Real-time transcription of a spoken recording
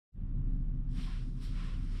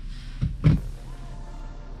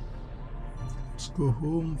Let's go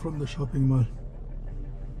home from the shopping mall.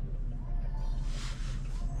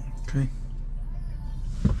 Okay.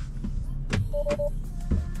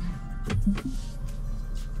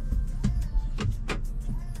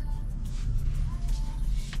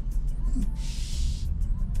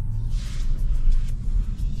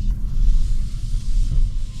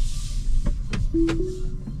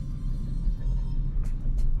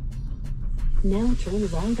 Now turn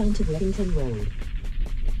right onto Whittington Road.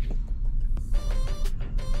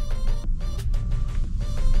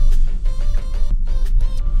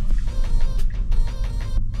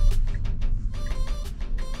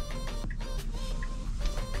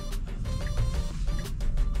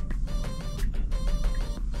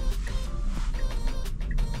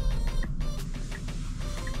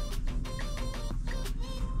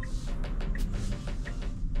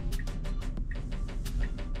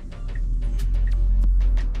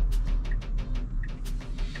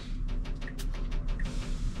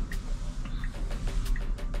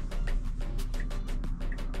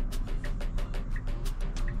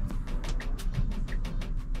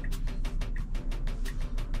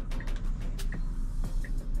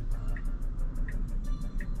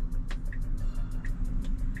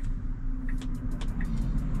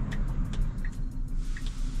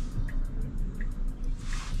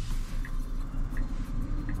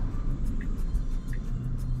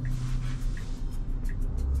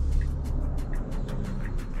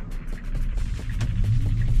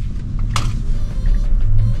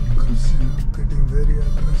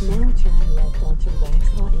 Now turn left onto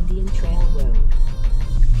Waxhaw Indian Trail Road.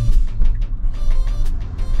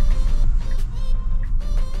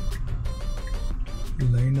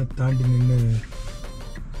 லைனை தாண்டி நின்று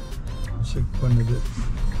check பண்ணுது.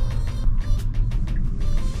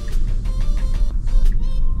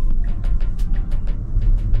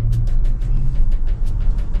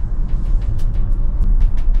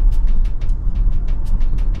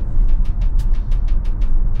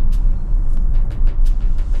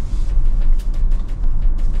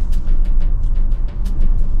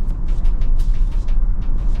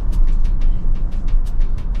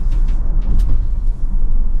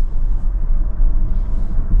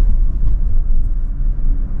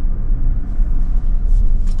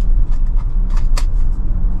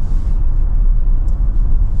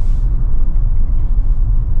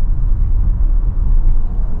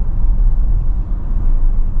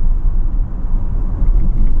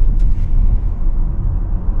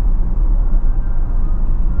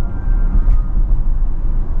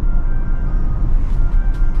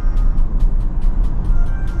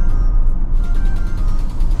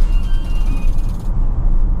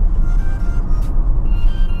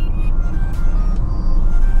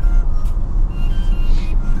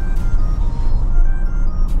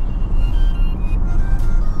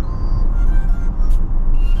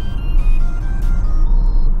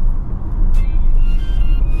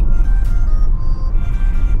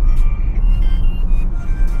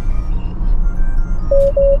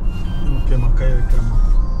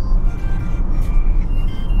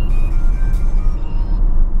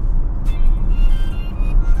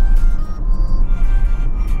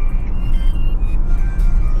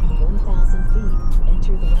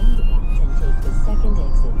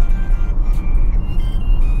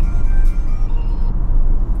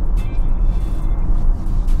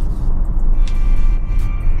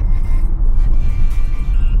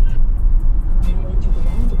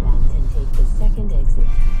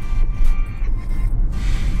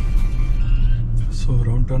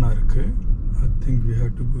 I think we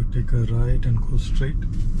have to go take a right and go straight.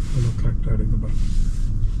 Correct.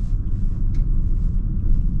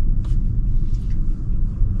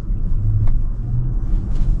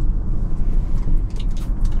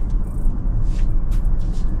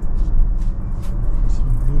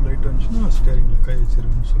 Blue light on steering.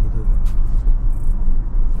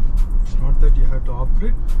 It's not that you have to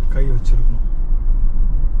operate.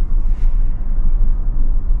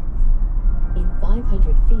 In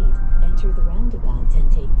 500 feet, enter the roundabout and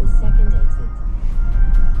take the second exit.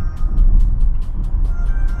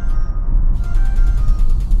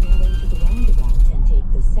 Now enter the roundabout and take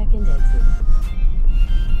the second exit.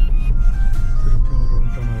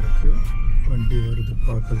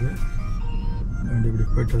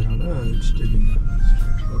 It's taking a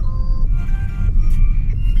straight road.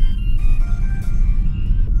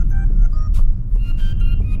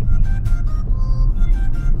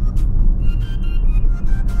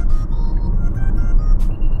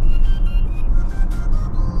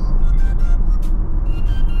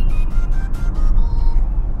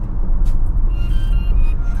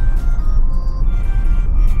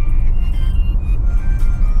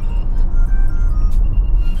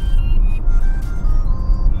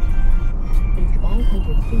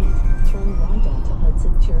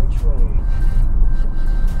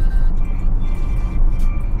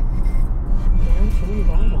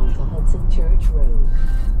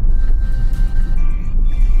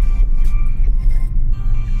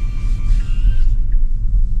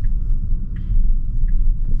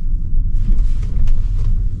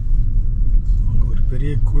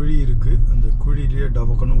 நிறைய குழி இருக்குது, அந்த குழியிலேயே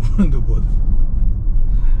டபக்கணும் விழுந்து போகுது.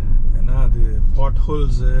 ஏன்னா அது பாட்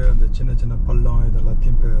holes, அந்த சின்ன சின்ன பள்ளம்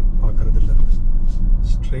இதெல்லாத்தையும் இப்போ பார்க்குறதில்ல.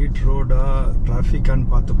 ஸ்ட்ரெயிட் ரோடாக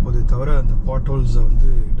டிராஃபிக்கான்னு பார்த்த போதே தவிர அந்த பாட் ஹோல்ஸை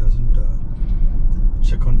வந்து doesn't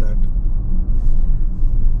check on that.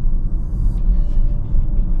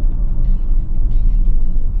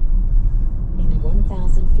 In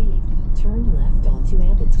 1,000 feet, turn left onto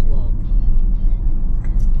Abbott's Walk.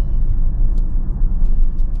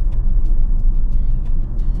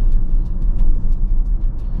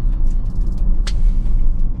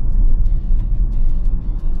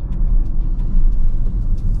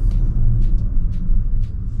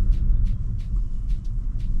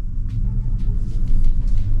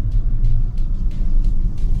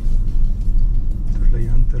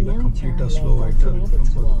 கம்ப்ளீட்டாக ஸ்லோ ஆகிட்டு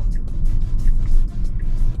அதுக்கப்புறம்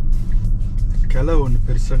கிளை ஒன்று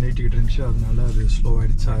பெருசாக நீட்டிக்கிட்டு இருந்துச்சு, அதனால அது ஸ்லோ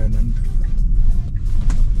ஆகிடுச்சா என்னன்னு.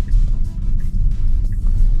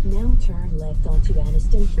 Now turn left onto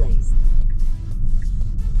Aniston Place.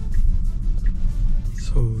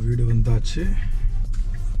 So வீடு வந்தாச்சு.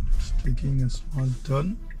 Taking a small turn.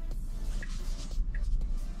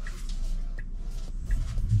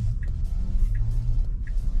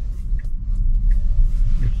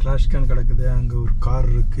 Trash can கிடக்குது, அங்கே ஒரு கார்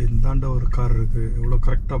இருக்குது, இந்தாண்ட ஒரு கார் இருக்குது. எவ்வளோ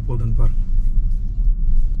கரெக்டாக போகுதுன்னு பாருங்க.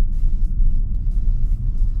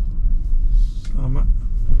 ஆமாம்,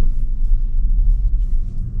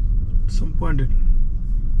 some point it.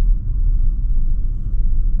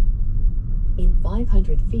 In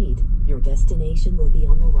 500 feet, your destination will be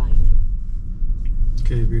on the right.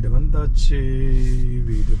 Okay, வீடு வந்தாச்சு,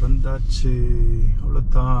 வீடு வந்தாச்சு,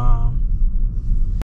 அவ்வளோதான்.